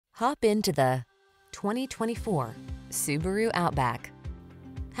Hop into the 2024 Subaru Outback.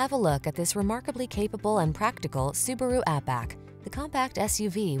 Have a look at this remarkably capable and practical Subaru Outback, the compact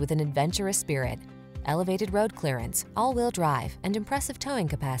SUV with an adventurous spirit. Elevated road clearance, all-wheel drive, and impressive towing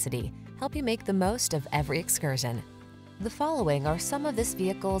capacity help you make the most of every excursion. The following are some of this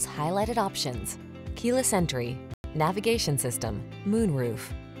vehicle's highlighted options: keyless entry, navigation system, moonroof,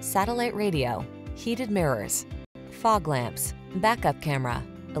 satellite radio, heated mirrors, fog lamps, backup camera,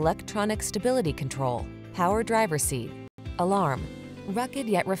 electronic stability control, power driver's seat, alarm. Rugged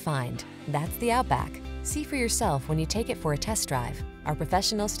yet refined, that's the Outback. See for yourself when you take it for a test drive. Our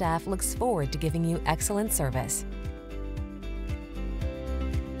professional staff looks forward to giving you excellent service.